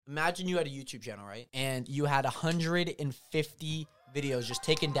Imagine you had a YouTube channel, right? And you had 150 videos just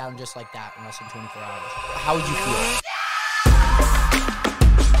taken down just like that in less than 24 hours. How would you feel?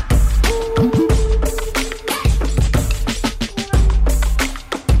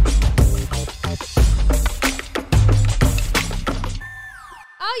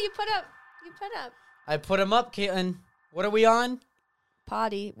 Oh, you put up. I put them up, Caitlin. What are we on?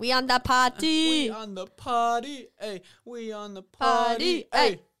 Party. We on the party. We on the party. Hey, we on the party.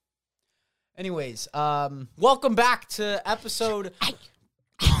 Hey. Anyways, welcome back to episode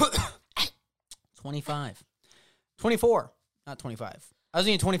 25. 24, not 25. I was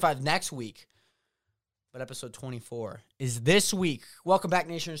thinking 25 next week, but episode 24 is this week. Welcome back,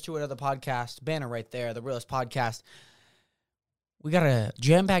 Nationers, to another podcast. Banner right there, the Realist Podcast. We got a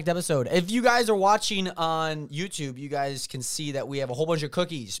jam-packed episode. If you guys are watching on YouTube, you guys can see that we have a whole bunch of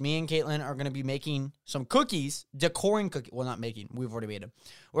cookies. Me and Caitlin are going to be making some cookies, decoring cookies. Well, not making. We've already made them.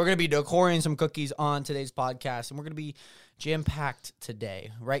 We're going to be decoring some cookies on today's podcast, and we're going to be jam-packed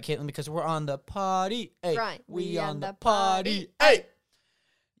today. Right, Caitlin? Because we're on the party. Hey, right. We on the party. Hey.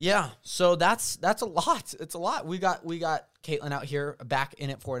 Yeah, so that's a lot. It's a lot. We got Caitlin out here back in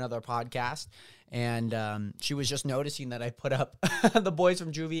it for another podcast. And she was just noticing that I put up the boys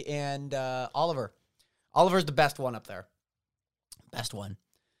from Juvie and Oliver. Oliver's the best one up there. Best one.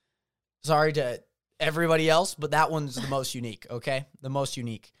 Sorry to everybody else, but that one's the most unique, okay? The most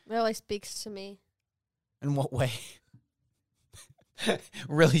unique. Really speaks to me. In what way?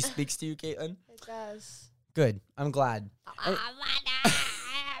 Really speaks to you, Caitlin? It does. Good. I'm glad.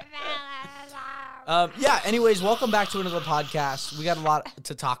 Yeah, anyways, welcome back to another podcast. We got a lot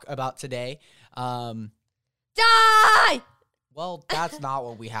to talk about today. Die! Well, that's not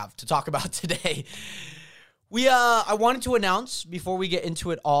what we have to talk about today. I wanted to announce before we get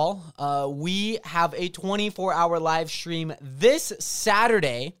into it all, we have a 24-hour live stream this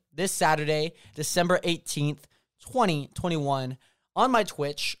Saturday, December 18th, 2021, on my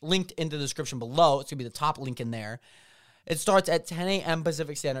Twitch, linked in the description below. It's going to be the top link in there. It starts at 10 a.m.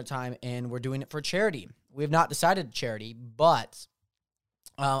 Pacific Standard Time, and we're doing it for charity. We have not decided charity, but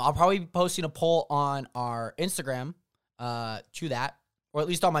I'll probably be posting a poll on our Instagram to that, or at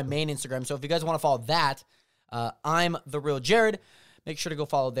least on my main Instagram. So if you guys want to follow that, I'm The Real Jared. Make sure to go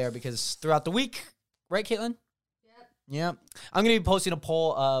follow there because throughout the week, right, Caitlin? Yep. I'm going to be posting a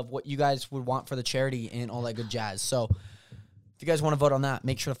poll of what you guys would want for the charity and all that good jazz. So if you guys want to vote on that,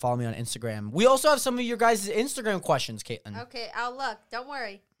 make sure to follow me on Instagram. We also have some of your guys' Instagram questions, Caitlin. Okay, I'll look. Don't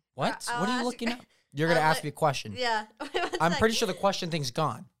worry. What? What are you looking at? You're going to ask me a question. Yeah. I'm pretty sure the question thing's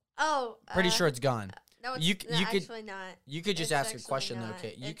gone. Oh. Pretty sure it's gone. No, it's actually not. You could just ask a question, though,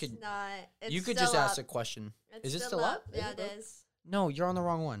 Kate. You could just ask a question. Is it still up? Yeah, it is. No, you're on the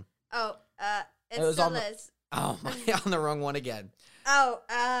wrong one. Oh, it still is. Oh, on the wrong one again.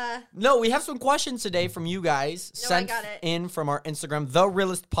 Oh, No, we have some questions today from you guys sent in from our Instagram, The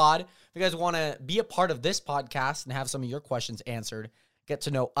Realist Pod. If you guys want to be a part of this podcast and have some of your questions answered, get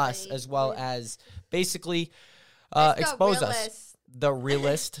to know us as well as basically expose us. The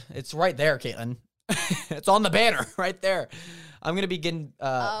Realist. It's right there, Caitlin. It's on the banner right there. I'm gonna begin.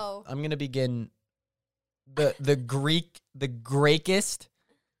 I'm gonna begin the Greekest.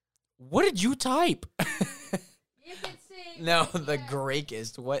 What did you type? You can see. No, the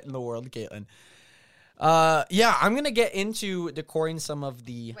Greekest. What in the world, Caitlin? Yeah, I'm gonna get into decoring some of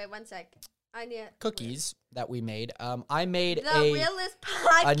the. Wait 1 sec. I need cookies that we made. I made the Realist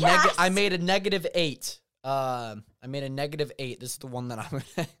Podcast. I made a -8. I made a -8. This is the one that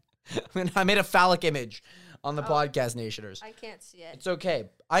I made a phallic image on the podcast, Nationers. I can't see it. It's okay.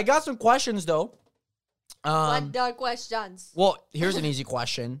 I got some questions though. What the questions? Well, here's an easy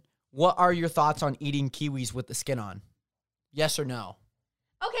question. What are your thoughts on eating kiwis with the skin on? Yes or no?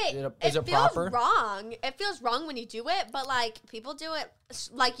 Okay, is it feels proper? wrong. It feels wrong when you do it, but like people do it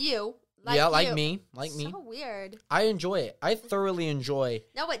like you. Like me. So weird. I enjoy it. I thoroughly enjoy.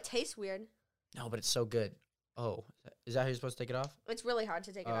 No, it tastes weird. No, but it's so good. Oh, is that how you're supposed to take it off? It's really hard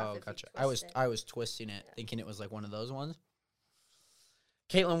to take it off. Oh, gotcha. I was twisting it, thinking it was like one of those ones.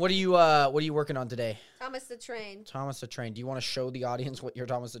 Caitlin, what are you working on today? Thomas the Train. Thomas the Train. Do you want to show the audience what your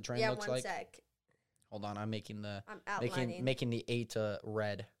Thomas the Train looks like? Yeah, 1 sec. Hold on, I'm making the outlining. making the 8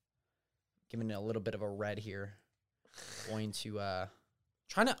 red. Giving it a little bit of a red here. Going to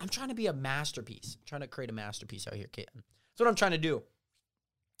I'm trying to be a masterpiece. I'm trying to create a masterpiece out here, Caitlin. That's what I'm trying to do.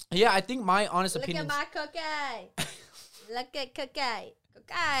 Yeah, I think my honest opinion. Look at my cookie. Look at cookie.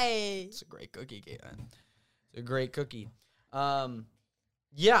 Cookie. It's a great cookie, Caitlin. It's a great cookie.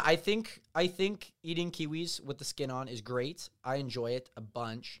 Yeah, I think eating kiwis with the skin on is great. I enjoy it a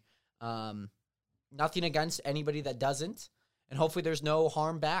bunch. Nothing against anybody that doesn't. And hopefully there's no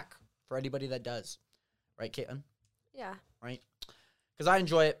harm back for anybody that does. Right, Caitlin? Yeah. Right? Because I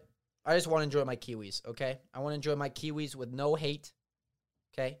enjoy it. I just want to enjoy my kiwis, okay? I want to enjoy my kiwis with no hate,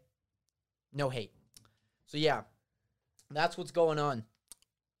 okay? No hate. So, yeah, that's what's going on.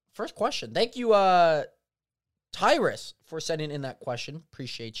 First question. Thank you, Tyrus, for sending in that question.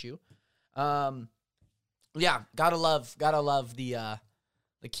 Appreciate you. Yeah, gotta love the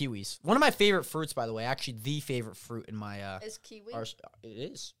kiwis. One of my favorite fruits, by the way. Actually, the favorite fruit in my Is kiwi?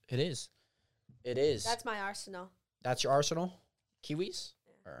 It is. That's my arsenal. That's your arsenal? Kiwis?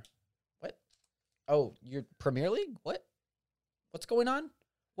 Yeah. Or what? Oh, your Premier League? What? What's going on?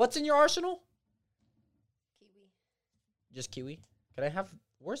 What's in your arsenal? Kiwi. Just kiwi? Can I have...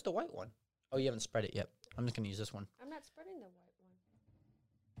 Where's the white one? Oh, you haven't spread it yet. I'm just going to use this one. I'm not spreading the white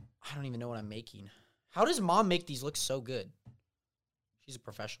one. I don't even know what I'm making. How does Mom make these look so good? She's a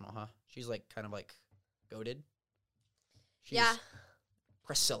professional, huh? She's like kind of like goated. Yeah.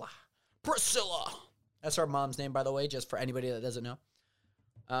 Priscilla. That's our mom's name, by the way, just for anybody that doesn't know.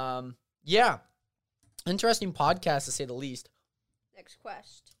 Yeah. Interesting podcast, to say the least. Next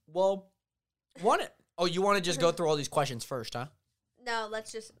question. Well, you want to just go through all these questions first, huh? No, I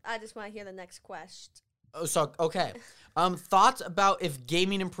just want to hear the next question. Oh, so, okay. Thoughts about if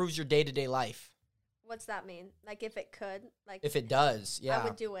gaming improves your day-to-day life? What's that mean? Like, if it could? Like, If it does, yeah. I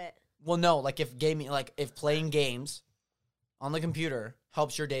would do it. Well, no, like if playing games on the computer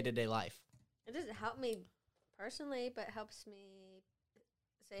helps your day-to-day life. It doesn't help me personally, but it helps me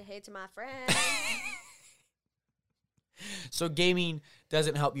say hey to my friends. So gaming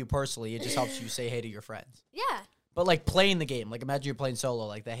doesn't help you personally. It just helps you say hey to your friends. Yeah. But like playing the game, like imagine you're playing solo,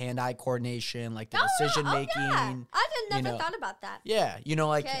 like the hand-eye coordination, like the decision making. Yeah. I never thought about that. Yeah,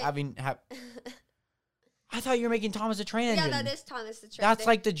 like Okay. having. I thought you were making Thomas the Train Engine. Yeah, that is Thomas the Train. That's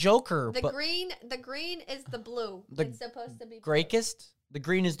like the Joker. The green is the blue. It's supposed to be blue. Greykest. The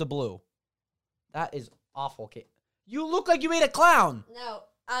green is the blue. That is awful, Kate. You look like you made a clown. No,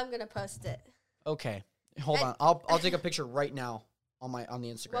 I'm gonna post it. Okay, hold on. I'll take a picture right now on the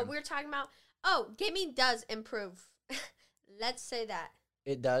Instagram. What we're talking about? Oh, gaming does improve. Let's say that.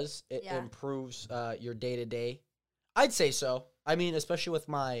 It does. It improves your day to day. I'd say so. I mean, especially with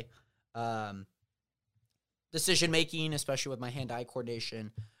my decision making, especially with my hand-eye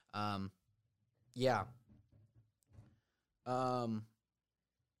coordination. Yeah. I'm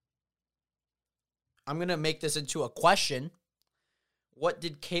gonna make this into a question. What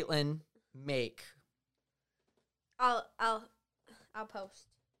did Caitlin make? I'll post.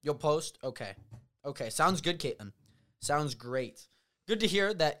 You'll post? Okay. Sounds good, Caitlin. Sounds great. Good to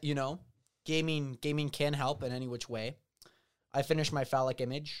hear that, gaming can help in any which way. I finished my phallic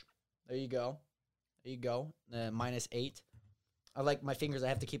image. There you go. -8. I like my fingers. I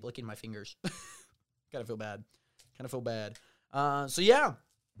have to keep licking my fingers. Kind of feel bad. So yeah.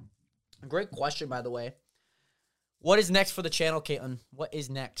 Great question, by the way. What is next for the channel, Caitlin? What is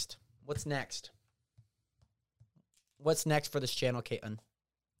next? What's next? What's next for this channel, Caitlin?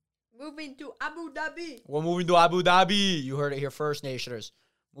 Moving to Abu Dhabi. We're moving to Abu Dhabi. You heard it here first, Nationers.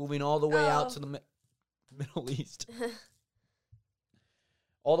 Moving all the way out to the Middle East.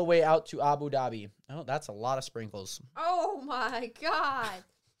 All the way out to Abu Dhabi. Oh, that's a lot of sprinkles. Oh, my God.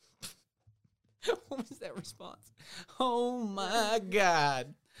 What was that response? Oh, my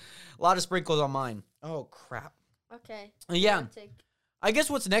God. A lot of sprinkles on mine. Oh, crap. Okay. Yeah. I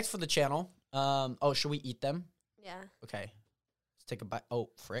guess what's next for the channel? Should we eat them? Yeah. Okay. Let's take a bite. Oh,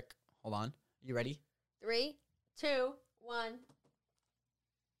 frick. Hold on. You ready? 3, 2, 1.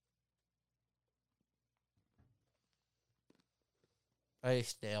 Hey,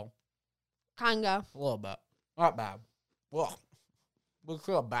 stale. Congo. A little bit. Not bad. Well, we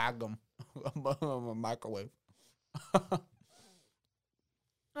could have bagged them in a microwave.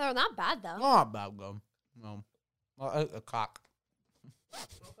 They're not bad, though. Not bad, though. No. A cock.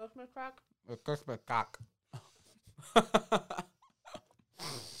 Christmas crack? A Christmas cock.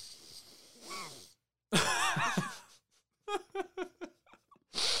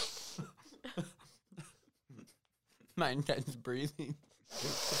 My intense breathing.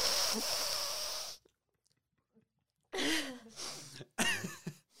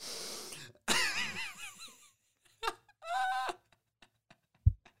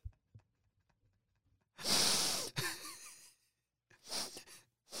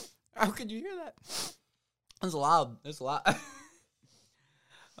 How could you hear that? That's loud. That's loud.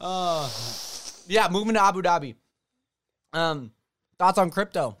 Yeah, moving to Abu Dhabi. Thoughts on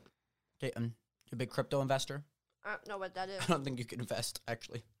crypto? Okay, you a big crypto investor? I don't know what that is. I don't think you can invest,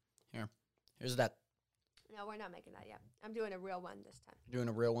 actually. Here's that. No, we're not making that yet. I'm doing a real one this time. Doing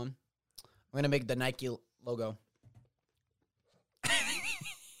a real one. I'm going to make the Nike logo.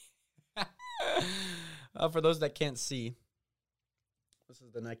 For those that can't see, this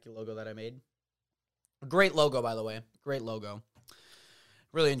is the Nike logo that I made. Great logo, by the way. Great logo.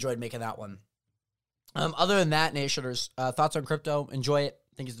 Really enjoyed making that one. Other than that, Nationers, thoughts on crypto? Enjoy it.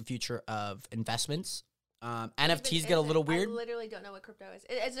 I think it's the future of investments. NFTs get a little weird. I literally don't know what crypto is.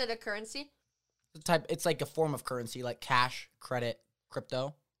 Is it a currency? It's like a form of currency, like cash, credit,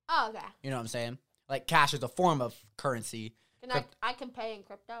 crypto. Oh, okay. You know what I'm saying? Like cash is a form of currency. I can pay in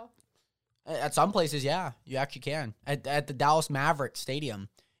crypto? At some places, yeah, you actually can. At the Dallas Mavericks Stadium,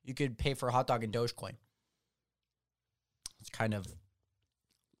 you could pay for a hot dog in Dogecoin. It's kind of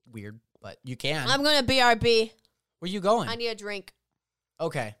weird, but you can. I'm going to BRB. Where you going? I need a drink.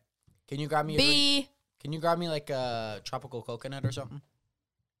 Okay. Can you grab me a drink? Can you grab me like a tropical coconut or something?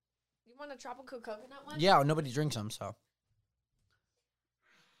 You want a tropical coconut one? Yeah, nobody drinks them, so.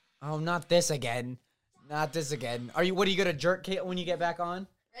 Oh, not this again. Not this again. What are you going to jerk, Kate, when you get back on?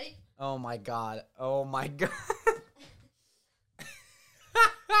 Ready? Oh, my God. Oh, my God. This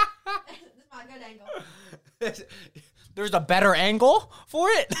is my good angle. There's a better angle for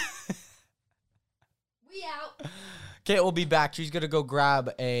it? We out. Kate will be back. She's going to go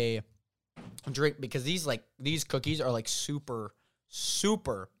grab a drink because these cookies are like super,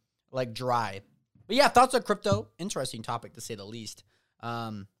 super like dry. But yeah, thoughts on crypto. Interesting topic to say the least.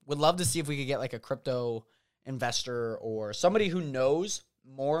 Would love to see if we could get like a crypto investor or somebody who knows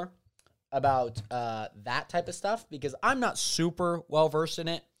more about that type of stuff because I'm not super well versed in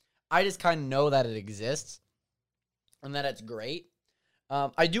it. I just kind of know that it exists and that it's great.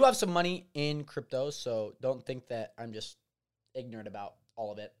 I do have some money in crypto, so don't think that I'm just ignorant about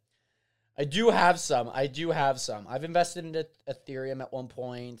all of it. I do have some. I've invested into Ethereum at one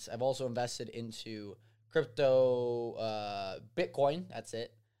point. I've also invested into crypto, Bitcoin. That's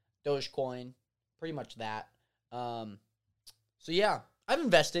it. Dogecoin. Pretty much that. So yeah, I've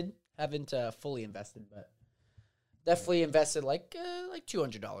invested. Haven't fully invested, but definitely invested like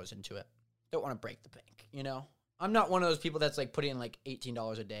 $200 into it. Don't want to break the bank, you know? I'm not one of those people that's like putting in like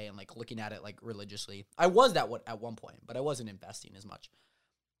 $18 a day and like looking at it like religiously. I was that at one point, but I wasn't investing as much.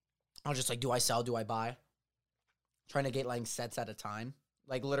 I was just like, do I sell? Do I buy? Trying to get like cents at a time.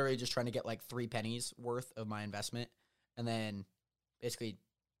 Like literally just trying to get like 3 pennies worth of my investment and then basically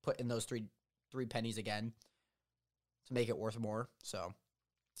put in those three pennies again to make it worth more. So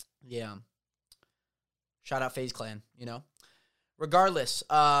yeah. Shout out FaZe Clan, you know? Regardless,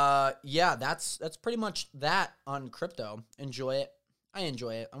 yeah, that's pretty much that on crypto. Enjoy it. I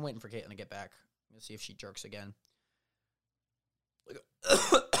enjoy it. I'm waiting for Caitlin to get back. Let's see if she jerks again.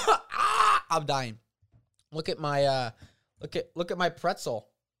 I'm dying. Look at my look at my pretzel.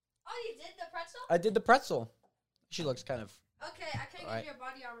 Oh, you did the pretzel? I did the pretzel. She looks kind of. Okay, I can't give you a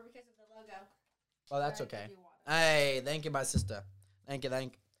body armor because of the logo. Oh, that's okay. Hey, thank you, my sister. Thank you.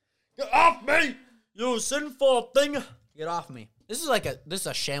 Get off me, you sinful thing. Get off me. This is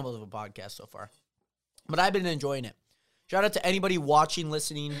a shambles of a podcast so far. But I've been enjoying it. Shout out to anybody watching,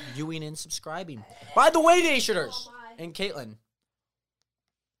 listening, viewing, and subscribing. By the way, Nationers and Caitlin,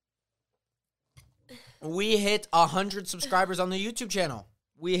 we hit 100 subscribers on the YouTube channel.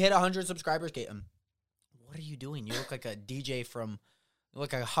 We hit 100 subscribers, Caitlin. What are you doing? You look like a DJ you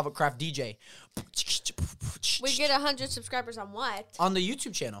look like a hovercraft DJ. We get 100 subscribers on what? On the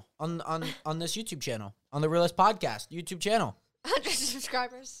YouTube channel. On this YouTube channel. On the Realist Podcast YouTube channel. 100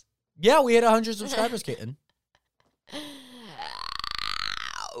 subscribers. Yeah, we hit 100 subscribers, Caitlin.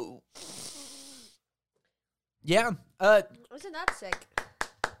 Yeah. Wasn't that sick?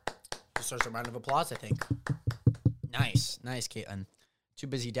 Deserves a round of applause, I think. Nice, Caitlin. Too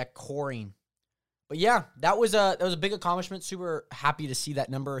busy decoring. But yeah, that was a big accomplishment. Super happy to see that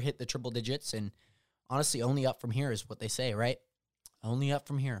number hit the triple digits, and honestly, only up from here is what they say, right? Only up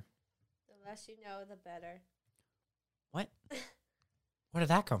from here. The less you know, the better. What? Where did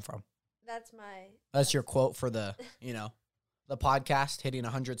that come from? That's your quote for the the podcast hitting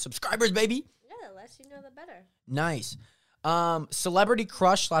 100 subscribers, baby. Yeah, the less you know, the better. Nice. Celebrity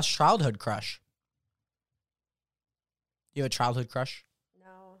crush / childhood crush. You have a childhood crush?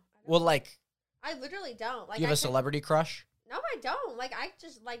 No. Well, like. I literally don't. Like, you have a celebrity crush? No, I don't. Like, I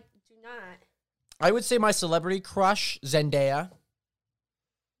just, do not. I would say my celebrity crush, Zendaya.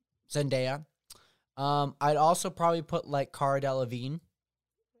 I'd also probably put, like, Cara Delevingne.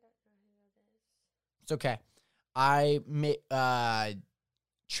 It's okay.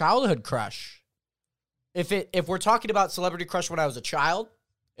 Childhood crush. If we're talking about celebrity crush when I was a child,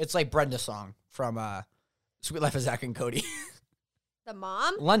 it's like Brenda Song from Sweet Life of Zack and Cody. The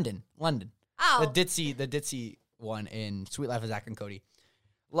mom? London. Oh. The ditzy one in Sweet Life of Zack and Cody.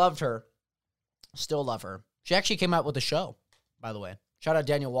 Loved her. Still love her. She actually came out with a show, by the way. Shout out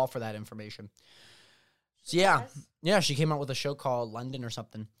Daniel Wall for that information. So yeah, Yes. yeah, she came out with a show called London or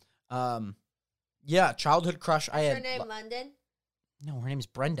something. Yeah, childhood crush. I What's had her name? London. no, her name's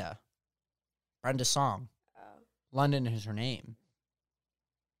Brenda. Brenda Song. Oh. London is her name.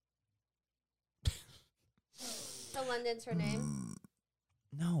 So London's her name.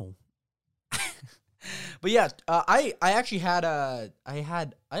 No. But yeah, I actually had I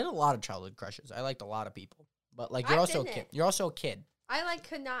had a lot of childhood crushes. I liked a lot of people, but like you're I also a didn't. kid. You're also a kid. I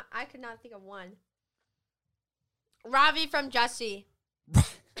could not think of one. Ravi from Jussie.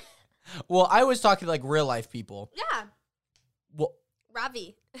 Well, I was talking like real life people. Yeah, Well,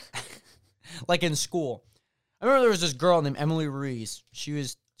 Ravi. like in school. I remember there was this girl named Emily Ruiz.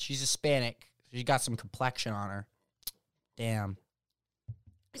 She's Hispanic. She got some complexion on her. Damn.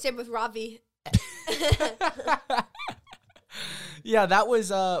 Same with Ravi. Yeah, that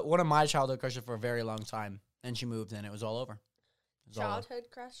was one of my childhood crushes for a very long time. And she moved and it was all over. It was all over. Childhood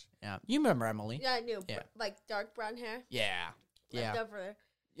crush. Yeah. You remember Emily? Yeah, I knew. Yeah. Like dark brown hair. Yeah. Yeah. Lived over there.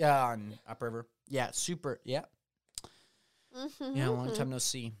 Yeah, on Upriver. Yeah, super. Yeah. Mm-hmm. Yeah, long time no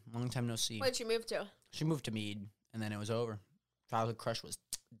see. Long time no see. Where'd you move to? She moved to Meade, and then it was over. Childhood crush was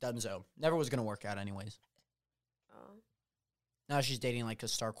donezo. Never was going to work out anyways. Oh. Now she's dating, like, a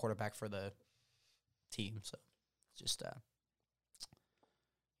star quarterback for the team, so just, it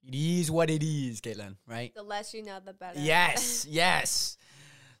is what it is, Caitlin, right? The less you know, the better. Yes, yes.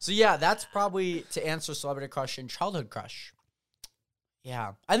 So, yeah, that's probably to answer celebrity crush and childhood crush.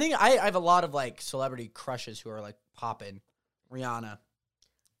 Yeah. I think I have a lot of, like, celebrity crushes who are, like, popping. Rihanna.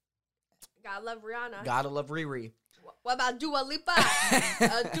 Gotta love Rihanna. Gotta love Riri. What about Dua Lipa?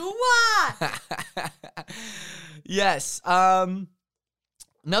 Dua! Yes.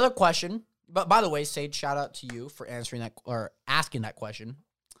 Another question. But by the way, Sage, shout out to you for answering that or asking that question.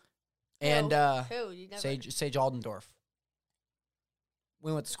 And Who? You never... Sage Aldendorf.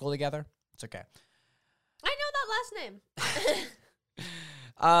 We went to school together. It's okay. I know that last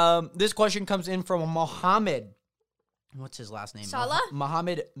name. This question comes in from Mohammed. What's his last name? Salah?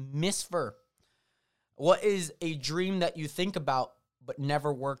 Mohammed Misfer. What is a dream that you think about but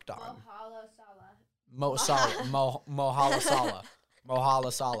never worked on? Mahalo Salah. Mohala Salah.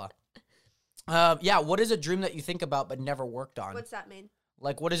 Mohala Salah. Yeah, what is a dream that you think about but never worked on? What's that mean?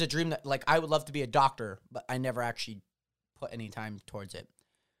 Like, what is a dream that, like, I would love to be a doctor, but I never actually put any time towards it.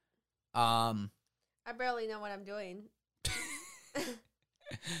 I barely know what I'm doing.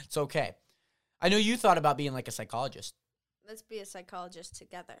 It's okay. I know you thought about being, like, a psychologist. Let's be a psychologist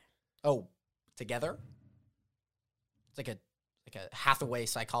together. Oh, together? It's like a Hathaway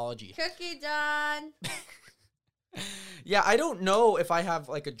psychology. Cookie done. Yeah, I don't know if I have,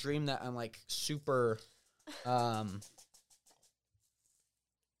 like, a dream that I'm, like, super,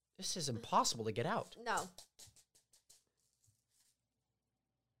 this is impossible to get out. No.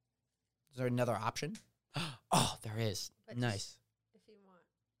 Is there another option? Oh, there is. But Nice. If you want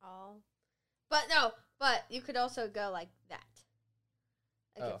all. But no, but you could also go like that.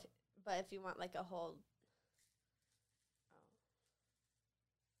 Like Oh. but if you want like a whole.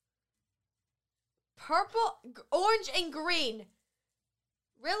 Purple, orange, and green.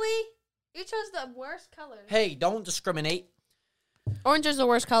 Really? You chose the worst color. Hey, don't discriminate. Orange is the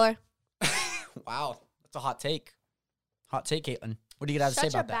worst color. Wow, that's a hot take. Hot take, Caitlin. What do you got to say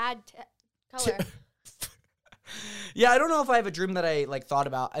Such a about that? bad color. Yeah, I don't know if I have a dream that I like thought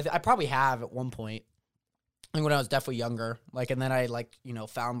about. I probably have at one point. I think when I was definitely younger, like, and then I like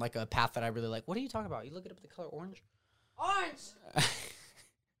found like a path that I really like. What are you talking about? You looking up the color orange? Orange.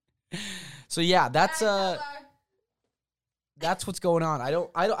 So yeah, that's Bad color. that's what's going on.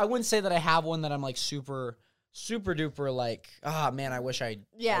 I wouldn't say that I have one that I'm like super duper like, man, I wish I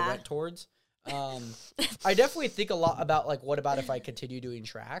went towards. I definitely think a lot about like, what about if I continue doing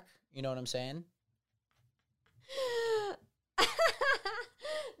track? You know what I'm saying?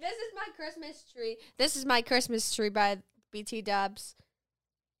 This is my Christmas tree. This is my Christmas tree by BT Dubs.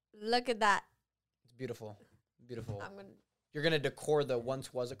 Look at that. It's beautiful. Beautiful. I'm gonna. You're going to decor the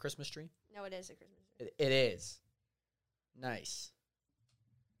once was a Christmas tree? No, it is a Christmas tree. It is. Nice.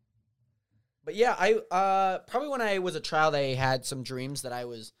 But yeah, I probably when I was a child, I had some dreams that I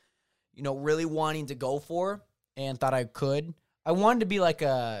was, really wanting to go for and thought I could. I wanted to be like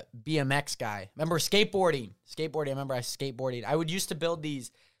a BMX guy. Remember skateboarding? I remember I skateboarded. I would used to build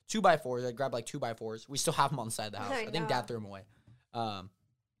these 2x4s. I'd grab like 2x4s. We still have them on the side of the house. I think Dad threw them away.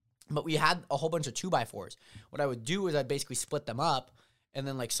 But we had a whole bunch of 2x4s. What I would do is I'd basically split them up and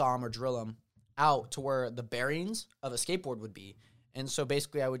then like saw them or drill them out to where the bearings of a skateboard would be. And so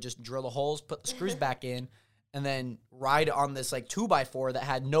basically I would just drill the holes, put the screws back in, and then ride on this like 2x4 that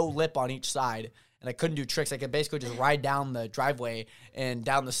had no lip on each side. And I couldn't do tricks. I could basically just ride down the driveway and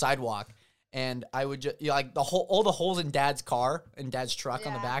down the sidewalk. And I would just like all the holes in Dad's car and Dad's truck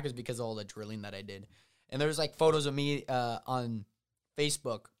on the Yeah. back is because of all the drilling that I did. And there's like photos of me on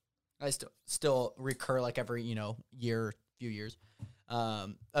Facebook. I still recur like every few years,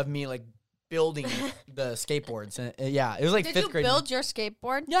 of me like building the skateboards. And yeah, it was like Did fifth you grade. build your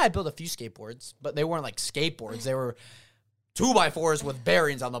skateboard? Yeah, I built a few skateboards, but they weren't like skateboards. They were 2x4s with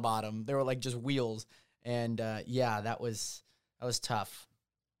bearings on the bottom. They were like just wheels. And yeah, that was tough.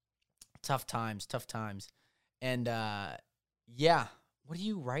 Tough times. And yeah, what are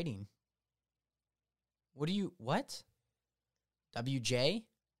you writing? What? WJ?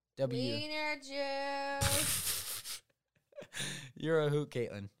 Wiener juice. You're a hoot,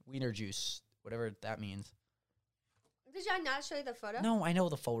 Caitlin. Wiener juice. Whatever that means. Did I not show you the photo? No, I know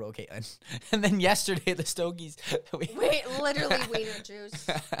the photo, Caitlin. And then yesterday, the Stogies. Wait, literally wiener juice.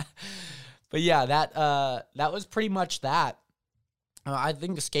 But yeah, that was pretty much that. I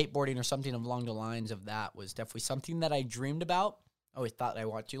think skateboarding or something along the lines of that was definitely something that I dreamed about. I always thought I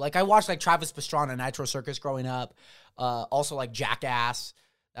wanted to. Like, I watched, like, Travis Pastrana and Nitro Circus growing up. Also, like, Jackass.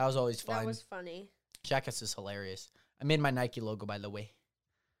 That was always fun. That was funny. Jackass is hilarious. I made my Nike logo, by the way.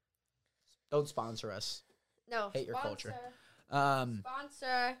 Don't sponsor us. No. Hate your culture. Sponsor.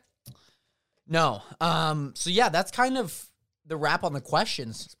 Sponsor. No. So, yeah, that's kind of the wrap on the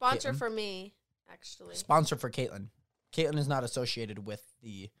questions. Sponsor Caitlin. for me, actually. Sponsor for Caitlin. Caitlin is not associated with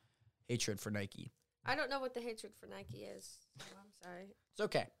the hatred for Nike. I don't know what the hatred for Nike is. So I'm sorry. It's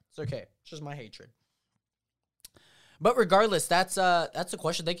okay. It's okay. It's just my hatred. But regardless, that's the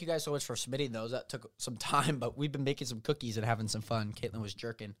question. Thank you guys so much for submitting those. That took some time, but we've been making some cookies and having some fun. Caitlin was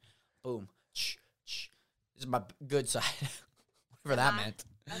jerking. Boom. Shh, shh. This is my good side. Whatever that meant.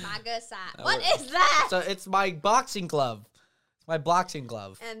 That's my good side. What is that? So it's my boxing glove. It's my boxing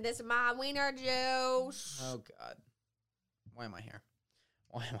glove. And this is my wiener juice. Oh, God. Why am I here?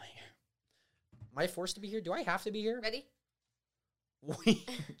 Why am I here? Am I forced to be here? Do I have to be here? Ready? Wiener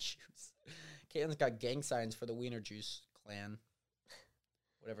juice. Caitlin's got gang signs for the Wiener Juice clan.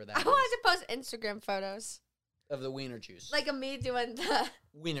 Whatever that I is. wanted to post Instagram photos. Of the Wiener Juice. Like of me doing the...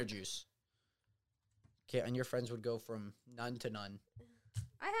 Wiener Juice. Caitlin, your friends would go from none to none.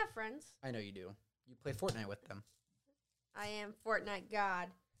 I have friends. I know you do. You play Fortnite with them. I am Fortnite God.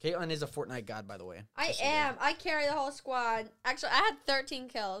 Caitlin is a Fortnite god, by the way. I Just so you know. am. I carry the whole squad. Actually, I had 13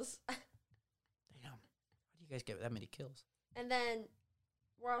 kills. Damn. How do you guys get that many kills? And then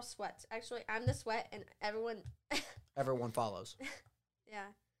we're all sweats. Actually, I'm the sweat, and everyone... Everyone follows. Yeah.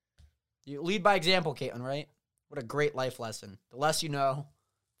 You lead by example, Caitlin, right? What a great life lesson. The less you know,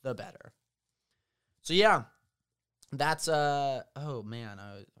 the better. So, yeah. That's, oh, man.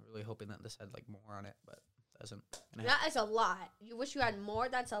 I was really hoping that this had, like, more on it, but it doesn't. That is a lot. You wish you had more?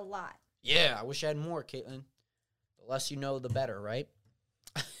 That's a lot. Yeah, I wish I had more, Caitlin. The less you know, the better, right?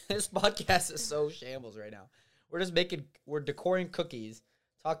 This podcast is so shambles right now. We're decoring cookies,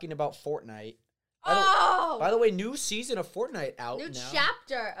 talking about Fortnite. By the way, new season of Fortnite out New now.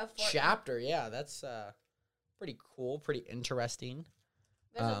 chapter of Fortnite. Chapter, yeah, that's pretty cool, pretty interesting.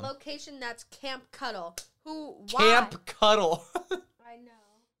 There's a location that's Camp Cuddle. Why? Camp Cuddle. I know.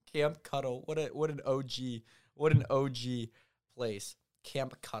 Camp Cuddle. What an OG place.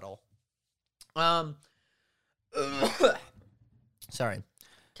 Camp Cuddle. Sorry.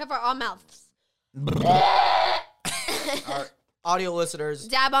 Cover all mouths. Our audio listeners,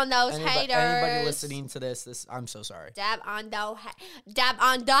 Dab on those anybody haters. listening to this, I'm so sorry. Dab on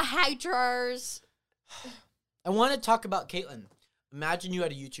the haters. I want to talk about Caitlin. Imagine you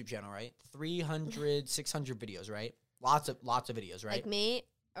had a YouTube channel, right? 300, 600 videos, right? Lots of videos, right? Like me,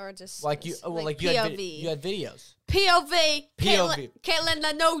 or just Like you, like you POV. had videos. POV. POV. Caitlin,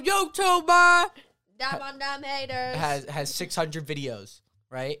 the new YouTuber. Dab on them haters. Has 600 videos,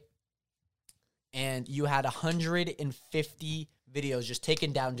 right? And you had 150 videos just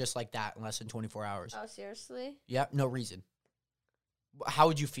taken down just like that in less than 24 hours. Oh, seriously? Yep, no reason. How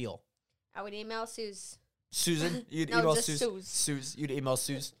would you feel? I would email Suze. Susan? You'd No, email just Suze. Suze. Suze. You'd email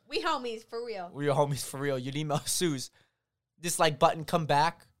Suze. We homies, for real. We're your homies for real. You'd email Suze. This like button come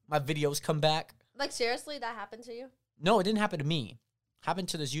back. My videos come back. Like, seriously, that happened to you? No, it didn't happen to me. Happened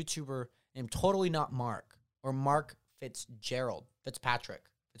to this YouTuber named Totally Not Mark. Or Mark Fitzgerald. Fitzpatrick.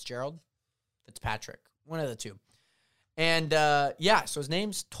 One of the two. And yeah, so his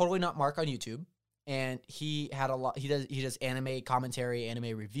name's Totally Not Mark on YouTube. And he had a lot, he does anime commentary,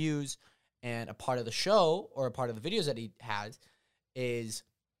 anime reviews. And a part of the show, or a part of the videos that he has, is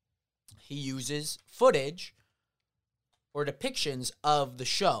he uses footage or depictions of the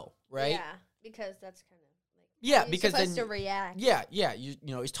show, right? Yeah, because that's kind of like... Yeah, you're because supposed then... to react. Yeah, you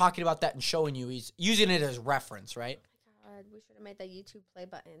know, he's talking about that and showing you. He's using it as reference, right? God, we should have made that YouTube play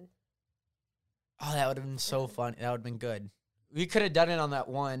button. Oh, that would have been so fun. That would have been good. We could have done it on that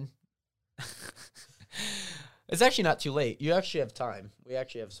one. It's actually not too late. You actually have time. We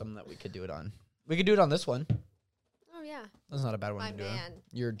actually have some that we could do it on. We could do it on this one. Oh, yeah. That's not a bad one My to do it. man.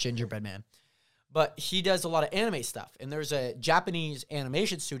 Your gingerbread man. But he does a lot of anime stuff. And there's a Japanese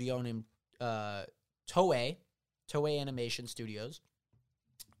animation studio named Toei Animation Studios.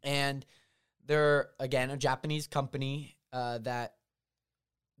 And they're, again, a Japanese company that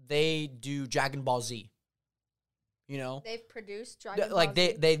they do Dragon Ball Z. You know? They've produced Dragon Ball Like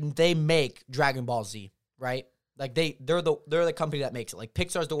Z. they make Dragon Ball Z, right? Like they're the company that makes it. Like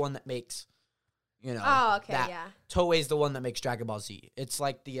Pixar's the one that makes, you know. Oh, okay, that. yeah. Toei's the one that makes Dragon Ball Z. It's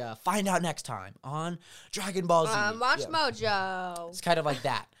like the find out next time on Dragon Ball Z. Watch Yeah. Mojo. It's kind of like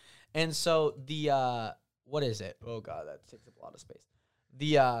that. And so the what is it? Oh god, that takes up a lot of space.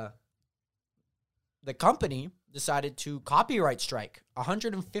 The company decided to copyright strike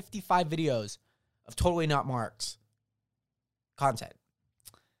 155 videos of Totally Not Marks content.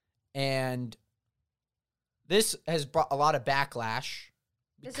 And this has brought a lot of backlash.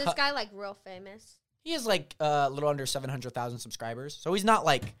 Is this guy like real famous? He has like a little under 700,000 subscribers. So he's not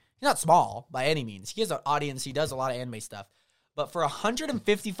small by any means. He has an audience. He does a lot of anime stuff. But for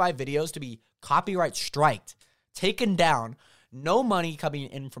 155 videos to be copyright striked, taken down, no money coming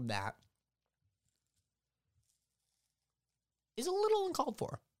in from that is a little uncalled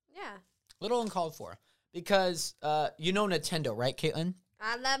for. Yeah. Little uncalled for. Because you know Nintendo, right, Caitlin?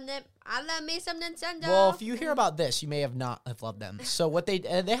 I love me some Nintendo. Well, if you hear about this, you may have not have loved them. So what they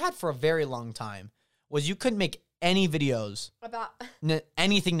had for a very long time was you couldn't make any videos about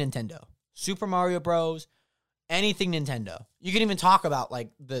anything Nintendo, Super Mario Bros, anything Nintendo. You can even talk about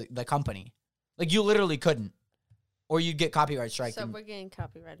like the company, like you literally couldn't, or you'd get copyright strike. So we're getting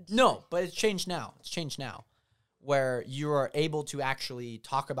copyrighted. No, but it's changed now. It's changed now, where you are able to actually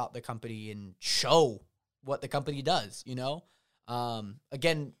talk about the company and show what the company does. You know.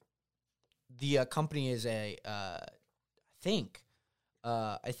 Again, the company is I think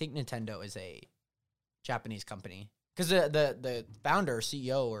Nintendo is a Japanese company because the founder,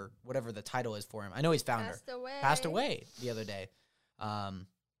 CEO, or whatever the title is for him. I know he's founder. Passed away the other day. So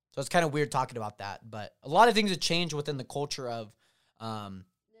it's kind of weird talking about that, but a lot of things have changed within the culture of,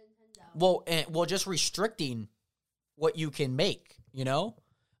 Nintendo. Just restricting what you can make, you know,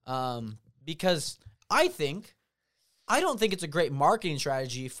 because I don't think it's a great marketing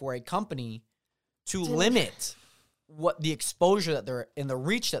strategy for a company to limit what the exposure that they're and the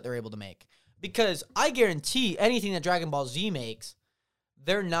reach that they're able to make. Because I guarantee anything that Dragon Ball Z makes,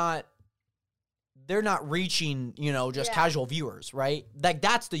 they're not reaching, you know, just casual viewers, right? Like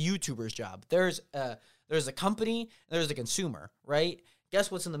that's the YouTuber's job. There's a company, there's a consumer, right? Guess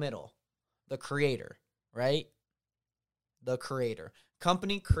what's in the middle? The creator, right? The creator.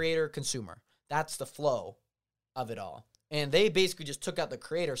 Company, creator, consumer. That's the flow of it all. And they basically just took out the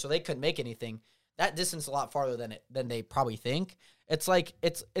creator so they couldn't make anything. That distance a lot farther than they probably think. It's like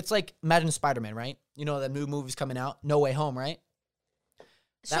imagine Spider-Man, right? You know the new movie's coming out, No Way Home, right?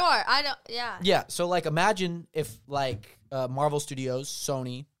 Yeah, so like imagine if like Marvel Studios,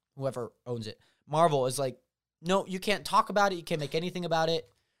 Sony, whoever owns it, Marvel is like, no, you can't talk about it, you can't make anything about it.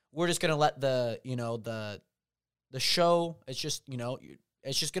 We're just going to let the show, it's just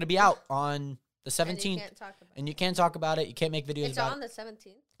going to be out on the 17th, and you can't talk about it. You can't make videos about it. It's on the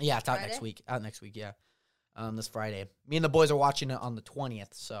 17th? Yeah, it's out next week. Yeah. This Friday. Me and the boys are watching it on the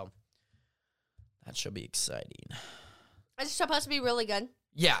 20th, so that should be exciting. It's supposed to be really good.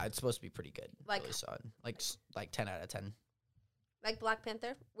 Yeah, it's supposed to be pretty good. Like really solid. Like 10 out of 10. Like Black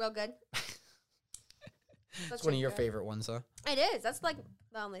Panther? Real good. It's one of your favorite ones, huh? It is. That's like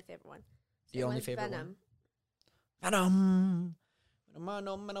the only favorite one. The only favorite one? Venom.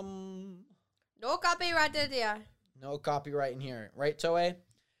 No copyright here. No copyright in here. Right, Toei?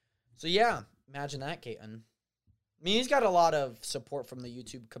 So, yeah. Imagine that, Caitlin. I mean, he's got a lot of support from the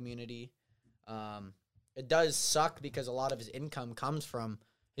YouTube community. It does suck because a lot of his income comes from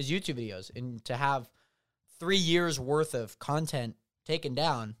his YouTube videos. And to have 3 years worth of content taken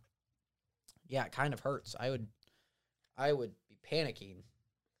down, yeah, it kind of hurts. I would be panicking.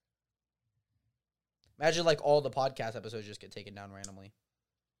 Imagine, like, all the podcast episodes just get taken down randomly.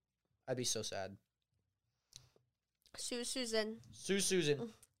 I'd be so sad. Susan.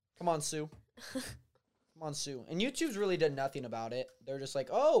 Come on, Sue. Come on, Sue. And YouTube's really done nothing about it. They're just like,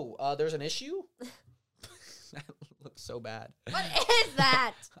 oh, there's an issue? That looks so bad. What is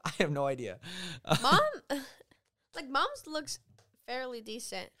that? I have no idea. Mom's looks fairly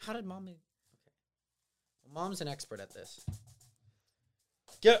decent. How did Mom... Okay. Well, Mom's an expert at this.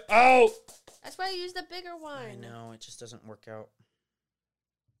 Get out! That's why I used the bigger one. I know, it just doesn't work out.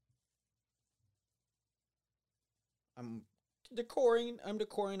 I'm decoring. I'm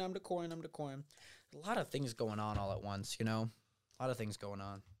decoring. I'm decoring. I'm decoring. A lot of things going on all at once, you know? A lot of things going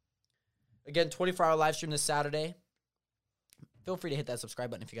on. Again, 24-hour live stream this Saturday. Feel free to hit that subscribe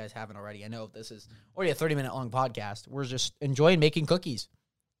button if you guys haven't already. I know this is already a 30-minute long podcast. We're just enjoying making cookies.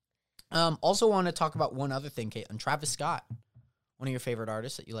 Also want to talk about one other thing, Caitlin. Travis Scott, one of your favorite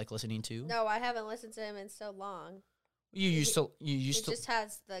artists that you like listening to. No, I haven't listened to him in so long. You used to. Just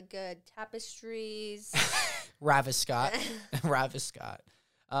has the good tapestries. Ravis Scott. Ravis Scott.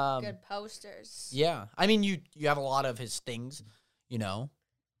 Good posters. Yeah. I mean, you have a lot of his things, you know.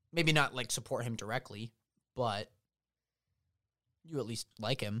 Maybe not, like, support him directly, but you at least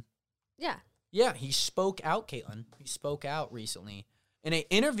like him. Yeah. Yeah, he spoke out, Caitlin. He spoke out recently. In an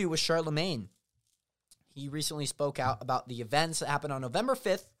interview with Charlemagne, he recently spoke out about the events that happened on November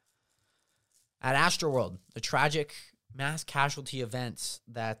 5th at Astroworld, the tragic mass casualty events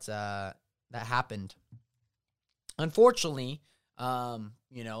that happened. Unfortunately,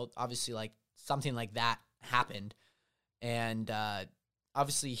 you know, obviously, like, something like that happened. And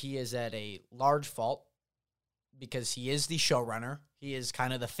obviously, he is at a large fault because he is the showrunner. He is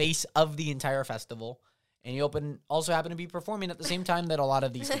kind of the face of the entire festival. And he also happened to be performing at the same time that a lot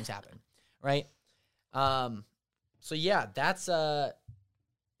of these things happen, right? So, yeah, that's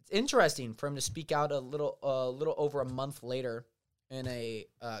it's interesting for him to speak out a little over a month later in a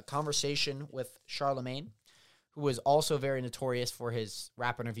conversation with Charlemagne, who was also very notorious for his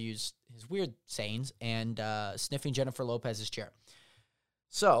rap interviews, his weird sayings, and sniffing Jennifer Lopez's chair.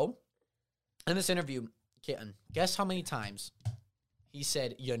 So, in this interview, Kitten, guess how many times he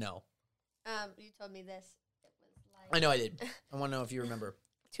said, you know? You told me this. It was like I know I did. I want to know if you remember.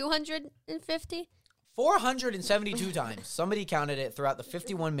 250? 472 times. Somebody counted it throughout the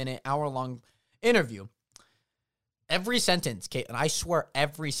 51-minute, hour-long interview. Every sentence, Kitten, I swear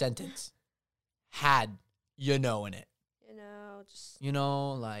every sentence had you know in it. You know, just... You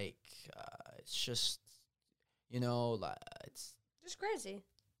know, like, it's just, you know, like, it's... just crazy.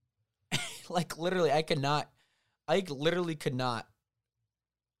 Like, literally, I literally could not.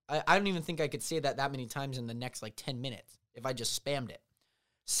 I don't even think I could say that many times in the next, like, 10 minutes if I just spammed it.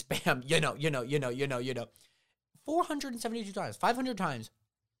 Spam, you know. 472 times, 500 times.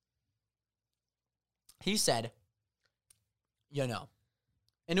 He said, you know.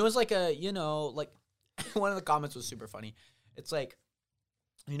 And it was like a, you know, like, one of the comments was super funny. It's like,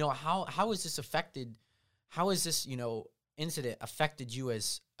 you know, how is this affected? How is this, you know, incident affected you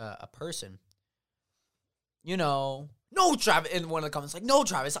as a person? You know, no, Travis. In one of the comments, like, no,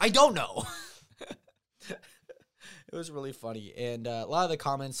 Travis, I don't know. It was really funny. And a lot of the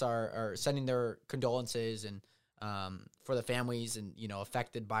comments are sending their condolences and for the families and, you know,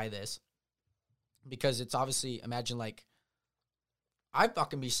 affected by this. Because it's obviously, imagine, like, I'd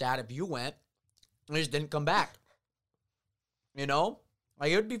fucking be sad if you went and just didn't come back. You know?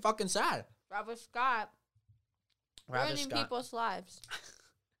 Like, it would be fucking sad. Travis Scott. Ruining people's lives.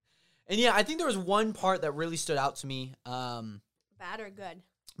 And yeah, I think there was one part that really stood out to me. Bad or good?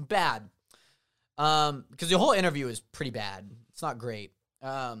 Bad. Because the whole interview is pretty bad. It's not great.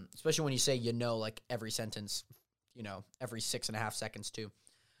 Especially when you say, you know, like every sentence, you know, every 6.5 seconds too.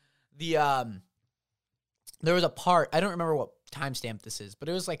 There was a part, I don't remember what timestamp this is, but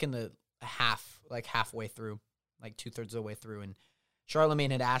it was like in the halfway through, like 2/3 of the way through. And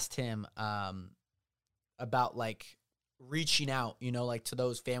Charlemagne had asked him, about like reaching out, you know, like to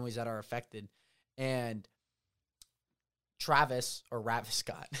those families that are affected. And Travis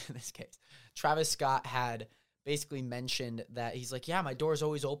Scott, in this case, Travis Scott had basically mentioned that he's like, yeah, my door's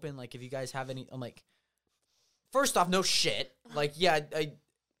always open. Like, if you guys have any, I'm like, first off, no shit. Like, yeah,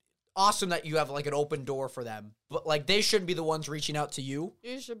 awesome that you have like an open door for them, but like they shouldn't be the ones reaching out to you.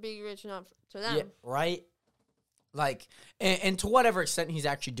 You should be reaching out to them. Yeah, right? Like, and to whatever extent he's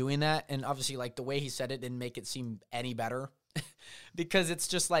actually doing that, and obviously, like, the way he said it didn't make it seem any better, because it's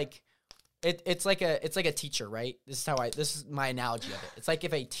just like, it's like a teacher, right? This is my analogy of it. It's like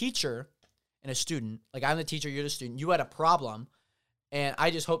if a teacher and a student, like I'm the teacher, you're the student, you had a problem, and I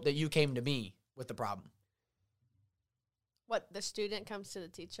just hope that you came to me with the problem. What, the student comes to the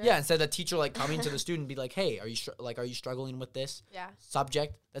teacher? Yeah, instead of the teacher like coming to the student, be like, hey, are you struggling with this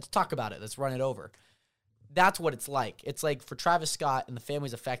subject? Let's talk about it. Let's run it over. That's what it's like. It's like for Travis Scott and the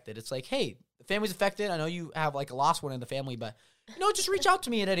families affected. It's like, hey, the family's affected. I know you have like a lost one in the family, but, you know, just reach out to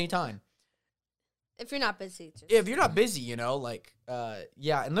me at any time. If you're not busy. If you're not busy, you know, like,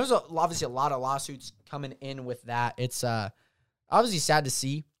 yeah. And there's obviously a lot of lawsuits coming in with that. It's obviously sad to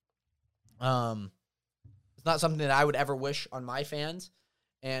see. It's not something that I would ever wish on my fans.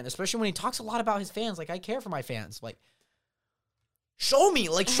 And especially when he talks a lot about his fans. Like, I care for my fans. Like, show me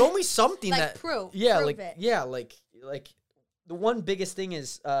something like that prove. Yeah, prove like it. yeah, like like the one biggest thing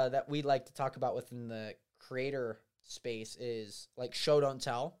is that we like to talk about within the creator space is like show don't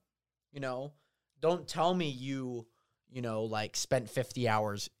tell. Don't tell me you like spent 50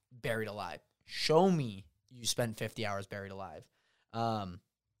 hours buried alive. Show me you spent 50 hours buried alive.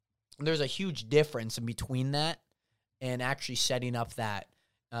 There's a huge difference in between that and actually setting up that,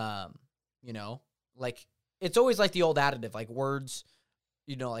 like it's always like the old additive, like words,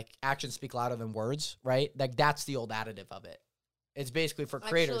 like actions speak louder than words, right? Like that's the old additive of it. It's basically for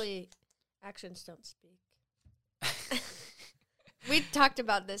creators. Actually, actions don't speak. We talked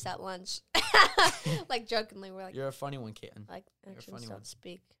about this at lunch. Like jokingly, we're like, you're a funny one, Kitten. Like actions don't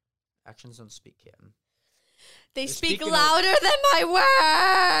speak. Actions don't speak, Kitten. They speak louder than my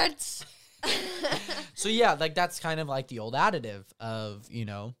words. So yeah, like that's kind of like the old additive of,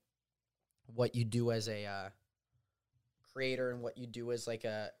 what you do as a creator and what you do as like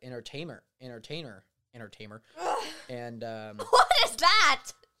a entertainer. And what is that?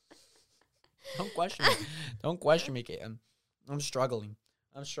 Don't question me. Don't question me, Kitten. I'm struggling.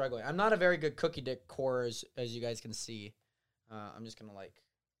 I'm not a very good cookie decor as you guys can see. I'm just gonna like.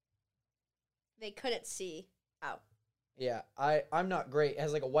 They couldn't see. Oh. Yeah, I'm not great. It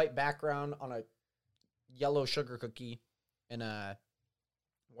has like a white background on a yellow sugar cookie and a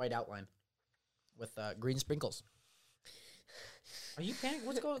white outline with green sprinkles. Are you panicking?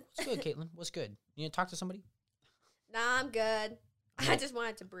 What's good, Caitlin? What's good? You need to talk to somebody? Nah, I'm good. I just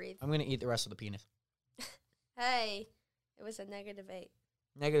wanted to breathe. I'm gonna eat the rest of the penis. Hey, it was a -8.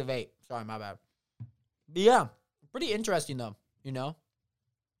 -8. Sorry, my bad. But yeah, pretty interesting though.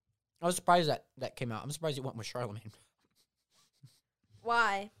 I was surprised that came out. I'm surprised you went with Charlemagne.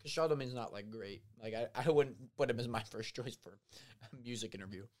 Why? Because Charlemagne's not like great. Like I wouldn't put him as my first choice for a music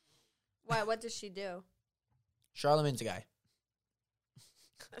interview. Why? What does she do? Charlemagne's a guy.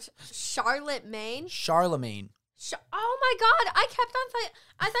 Charlotte Maine? Charlemagne. Oh my God! I kept on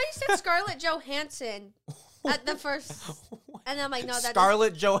I thought you said Scarlett Johansson at the first, and I'm like, no, that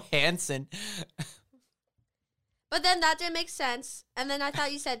Scarlett Johansson. But then that didn't make sense, and then I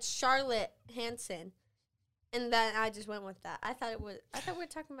thought you said Charlotte Hanson, and then I just went with that. I thought we were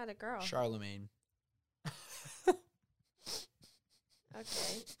talking about a girl. Charlemagne.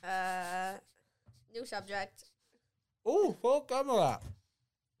 Okay. New subject. Oh, full camera.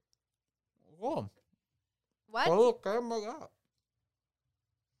 Oh. What? Full camera.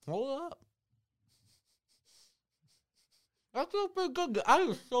 Hold up. That feels pretty good. I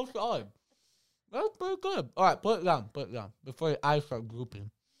am so sorry. That's pretty good. All right, put it down. Before your eyes start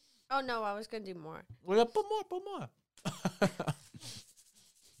drooping. Oh, no, I was going to do more. Well, yeah, put more.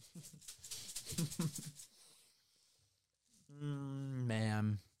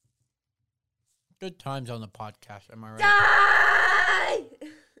 Man. Good times on the podcast, am I right? Die!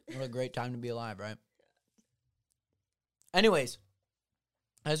 What a great time to be alive, right? Anyways,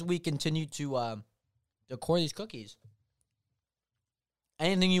 as we continue to decor these cookies,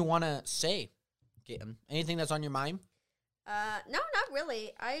 anything you want to say? Anything that's on your mind? No, not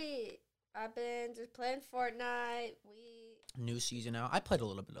really. I've been just playing Fortnite. New season out. I played a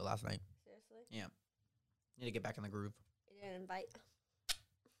little bit of last night. Seriously? Yeah. Need to get back in the groove. You didn't invite?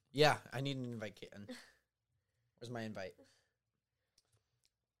 Yeah, I need an invite, Kitten. Where's my invite?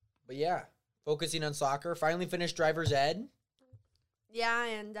 But yeah, focusing on soccer. Finally finished driver's ed. Yeah,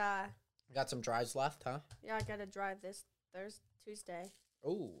 and got some drives left, huh? Yeah, I gotta drive this Tuesday.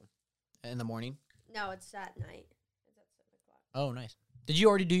 Oh, in the morning? No, it's at night. It's at 7 o'clock. Oh, nice. Did you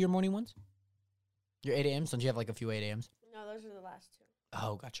already do your morning ones? Your 8 a.m.s? Don't you have like a few 8 a.m.s? No, those are the last two.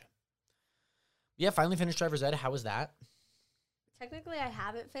 Oh, gotcha. Yeah, finally finished driver's ed. How was that? Technically, I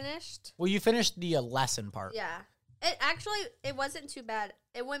haven't finished. Well, you finished the lesson part. Yeah. It wasn't too bad.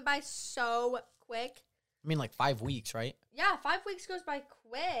 It went by so quick. I mean, like 5 weeks, right? Yeah, 5 weeks goes by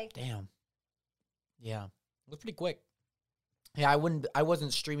quick. Damn. Yeah. It was pretty quick. Yeah, I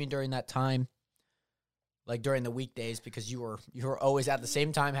wasn't streaming during that time, like during the weekdays, because you were always at the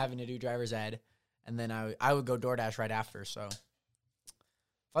same time having to do driver's ed, and then I would go DoorDash right after. So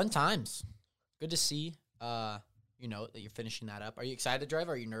fun times. Good to see. That you're finishing that up. Are you excited to drive?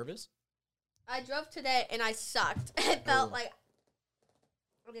 Are you nervous? I drove today and I sucked. It felt like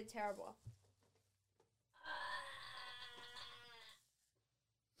I did terrible.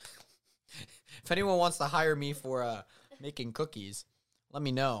 If anyone wants to hire me for making cookies, let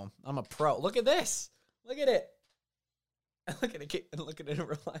me know. I'm a pro. Look at this. Look at it. Look at it. Look at it in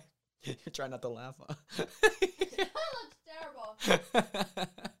real life. You're trying not to laugh. Huh? That looks terrible.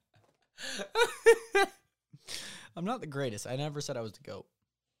 I'm not the greatest. I never said I was the GOAT.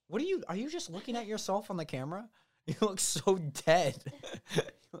 Are you just looking at yourself on the camera? You look so dead. You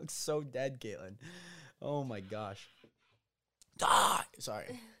look so dead, Caitlin. Oh my gosh. Ah,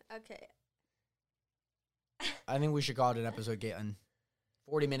 sorry. Okay. I think we should call it an episode, Caitlin.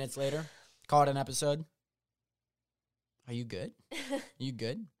 40 minutes later, call it an episode. Are you good? You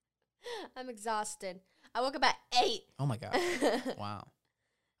good? I'm exhausted. I woke up at 8. Oh my God. Wow.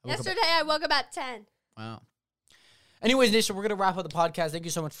 Yesterday, I woke up at 10. Wow. Anyways, Nation, we're going to wrap up the podcast. Thank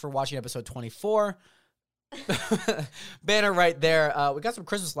you so much for watching episode 24. Banner right there. We got some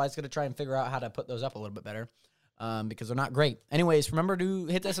Christmas lights. Going to try and figure out how to put those up a little bit better because they're not great. Anyways, remember to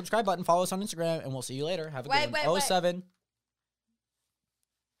hit that subscribe button. Follow us on Instagram, and we'll see you later. Have a good one. 07.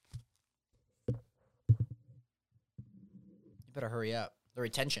 You better hurry up. The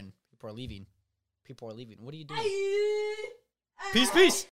retention. People are leaving. What are you doing? Peace, peace.